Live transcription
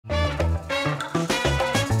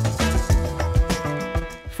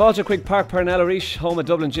Fáilte Park Pernellarish, home of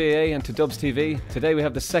Dublin GAA and to DubsTV. Today we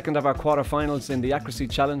have the second of our quarter-finals in the accuracy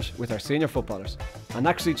challenge with our senior footballers. An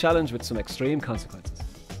accuracy challenge with some extreme consequences.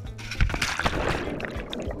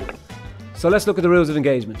 So let's look at the rules of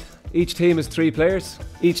engagement. Each team has 3 players.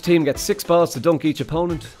 Each team gets 6 balls to dunk each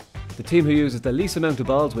opponent. The team who uses the least amount of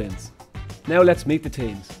balls wins. Now let's meet the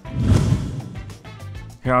teams.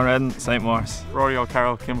 Here on Redden, St Maurice. Rory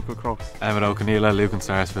O'Carroll, Chemical Crooks. Emmett O'Conneilla, Lucan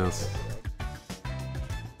Sarsfields.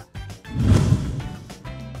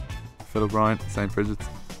 Phil O'Brien, St Bridget's.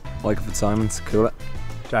 Michael Fitzsimons, Coola.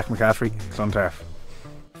 Jack McCaffrey, Clontarf.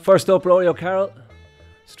 First up, Rory O'Carroll.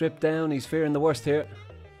 Stripped down, he's fearing the worst here.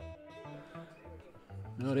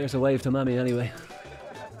 Oh, there's a wave to Mammy anyway.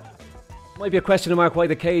 Might be a question mark why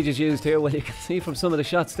the cage is used here. Well, you can see from some of the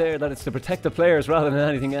shots there that it's to protect the players rather than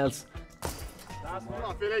anything else.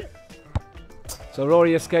 So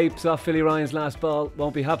Rory escapes off Philly Ryan's last ball.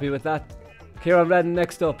 Won't be happy with that. Kieran Redden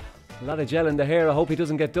next up. A lot of gel in the hair. I hope he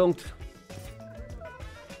doesn't get dunked.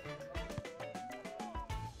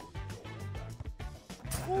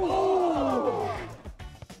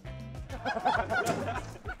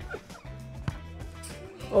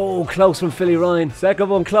 Oh, close from Philly Ryan. Second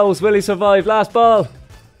one close. Will he survive? Last ball.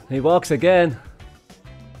 He walks again.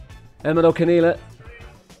 Emmett O'Conneilla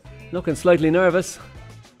looking slightly nervous.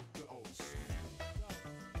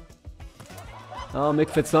 Oh, Mick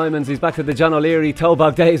Fitzsimons, he's back to the John O'Leary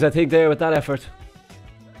toe-bog days, I think, there with that effort.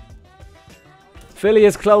 Philly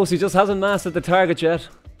is close, he just hasn't mastered the target yet.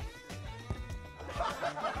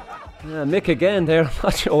 Yeah, Mick again there, I'm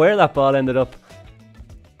not sure where that ball ended up.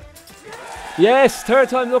 Yes, third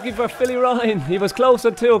time looking for Philly Ryan. He was close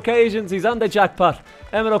on 2 occasions, he's on the jackpot.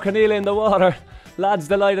 Emmett O'Conneilla in the water. Lad's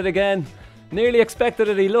delighted again. Nearly expected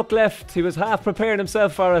it, he looked left, he was half preparing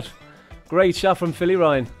himself for it. Great shot from Philly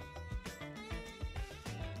Ryan.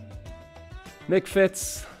 Mick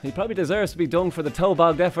Fitz, he probably deserves to be dunked for the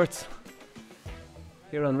toe-bogged efforts.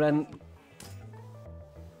 Here on Redden.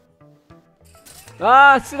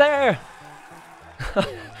 Ah, it's there!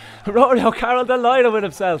 Rory O'Carroll delighted with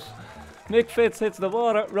himself. Mick Fitz hits the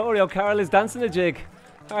water. Rory O'Carroll is dancing a jig.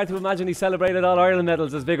 Hard to imagine he celebrated All Ireland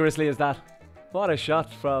medals as vigorously as that. What a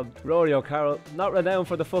shot from Rory O'Carroll. Not renowned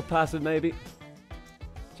for the foot passing maybe.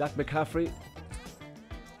 Jack McCaffrey.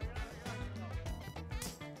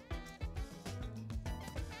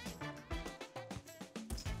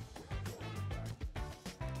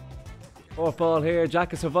 Fourth ball here,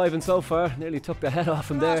 Jack is surviving so far. Nearly took the head off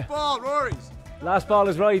him there. Last ball, Rory's. Last ball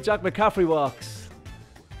is right, Jack McCaffrey walks.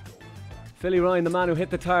 Philly Ryan, the man who hit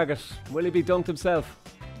the target. Will he be dunked himself?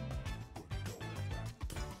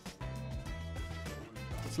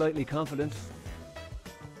 Slightly confident.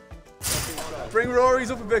 Bring Rory's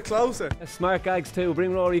up a bit closer. Smart gags too,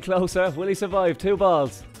 bring Rory closer. Will he survive? 2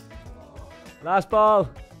 balls. Last ball.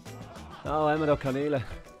 Oh, Emmett O'Conneilla.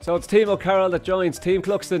 So it's Team O'Carroll that joins Team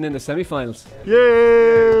Cluxton in the semi-finals. Yeah!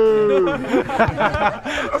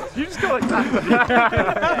 You just go like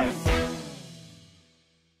that.